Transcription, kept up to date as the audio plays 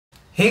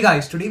Hey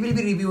guys, today we'll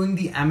be reviewing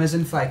the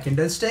Amazon Fire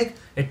Kindle stick.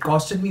 It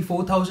costed me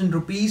 4,000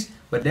 rupees,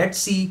 but let's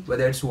see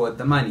whether it's worth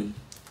the money.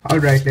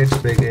 Alright, let's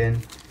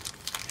begin.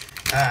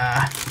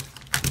 How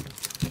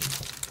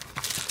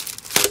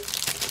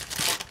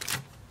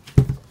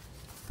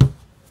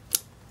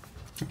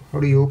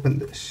do you open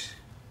this?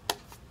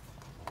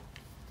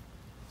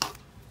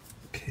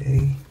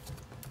 Okay.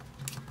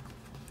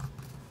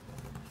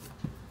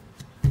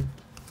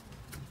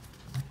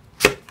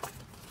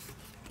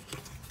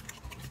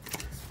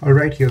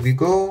 Alright, here we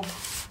go.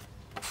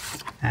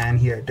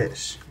 And here it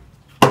is.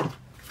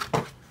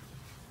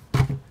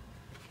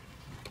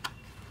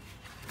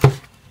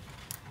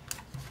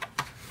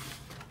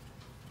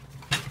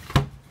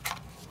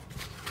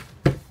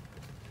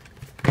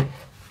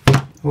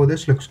 Oh,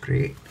 this looks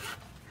great.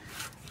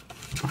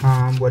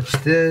 What's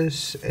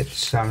this?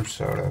 It's some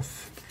sort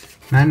of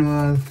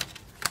manual.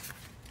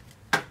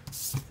 I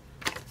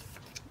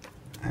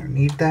don't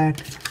need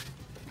that.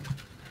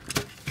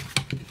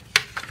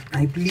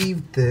 I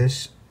believe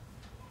this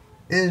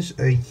is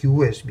a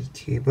USB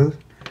cable.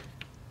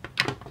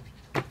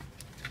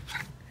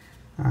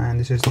 And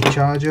this is the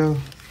charger.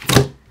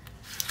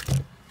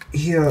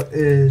 Here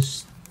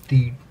is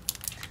the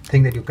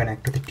thing that you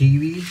connect to the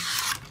TV.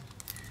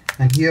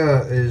 And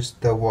here is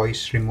the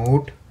voice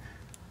remote,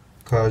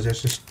 because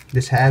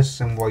this has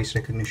some voice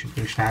recognition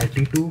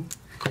functionality too.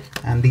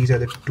 And these are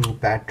the two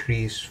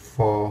batteries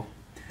for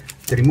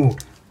the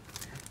remote.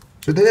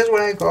 So this is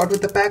what I got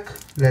with the pack.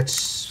 Let's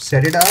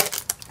set it up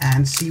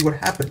and see what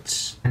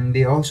happens. And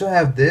they also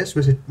have this,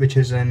 which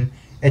is an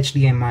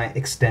HDMI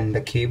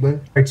extender cable.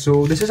 Right,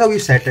 so this is how you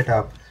set it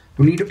up.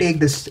 You need to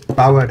take this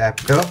power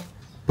adapter,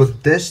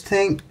 put this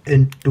thing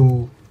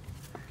into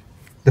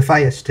the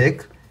Fire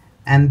Stick,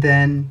 and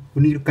then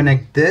we need to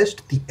connect this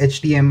to the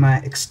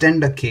HDMI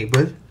extender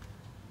cable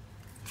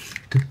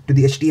to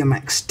the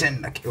HDMI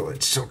extender cable.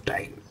 It's so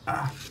tight.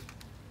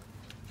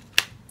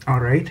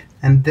 Alright,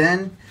 and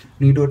then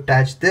we need to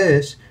attach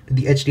this to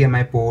the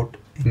HDMI port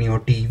in your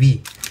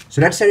TV.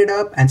 So let's set it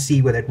up and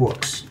see whether it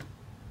works.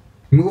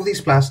 Remove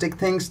these plastic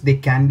things, they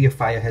can be a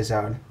fire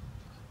hazard.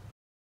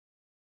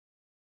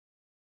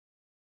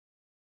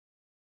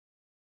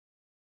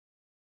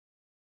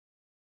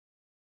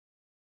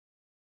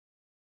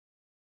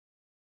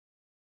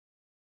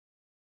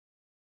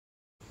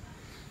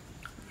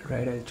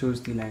 Right, I'll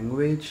choose the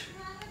language.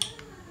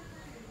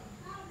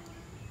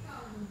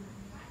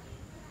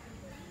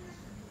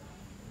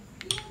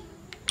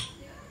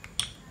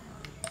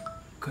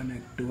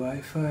 Connect to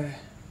Wi-Fi.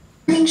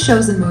 Streaming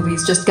shows and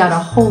movies just got a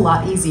whole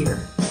lot easier.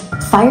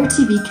 Fire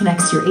TV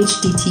connects your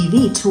HD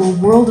TV to a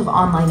world of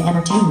online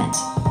entertainment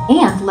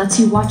and lets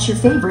you watch your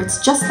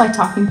favorites just by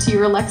talking to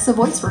your Alexa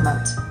voice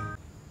remote.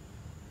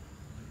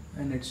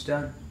 And it's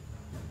done.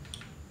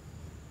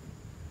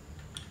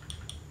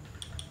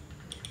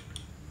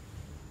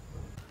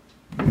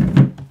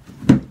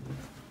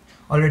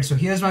 Alright, so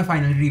here's my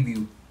final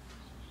review.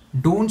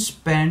 Don't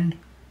spend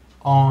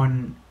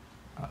on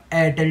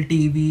Airtel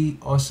TV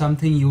or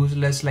something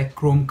useless like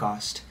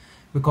Chromecast,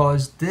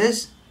 because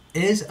this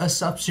is a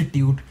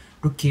substitute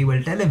to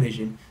cable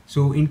television.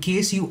 So in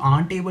case you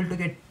aren't able to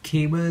get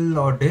cable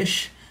or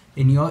dish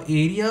in your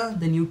area,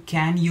 then you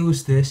can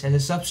use this as a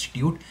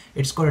substitute.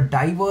 It's got a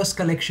diverse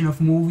collection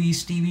of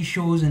movies, TV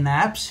shows and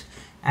apps.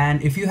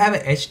 And if you have a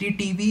HD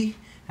TV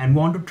and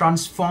want to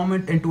transform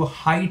it into a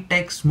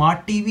high-tech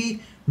smart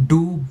TV,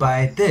 do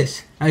buy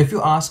this. Now if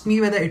you ask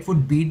me whether it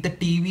would beat the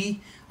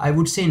TV, I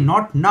would say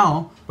not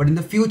now, but in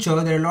the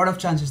future there are a lot of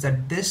chances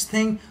that this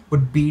thing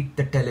would beat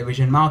the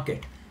television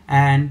market.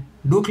 And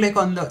do click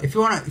on the, if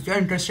you're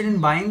interested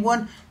in buying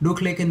one, do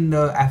click in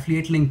the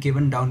affiliate link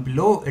given down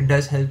below. It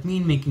does help me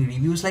in making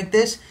reviews like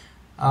this.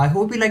 I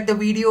hope you liked the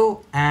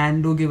video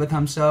and do give a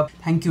thumbs up.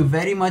 Thank you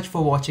very much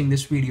for watching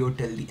this video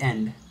till the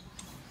end.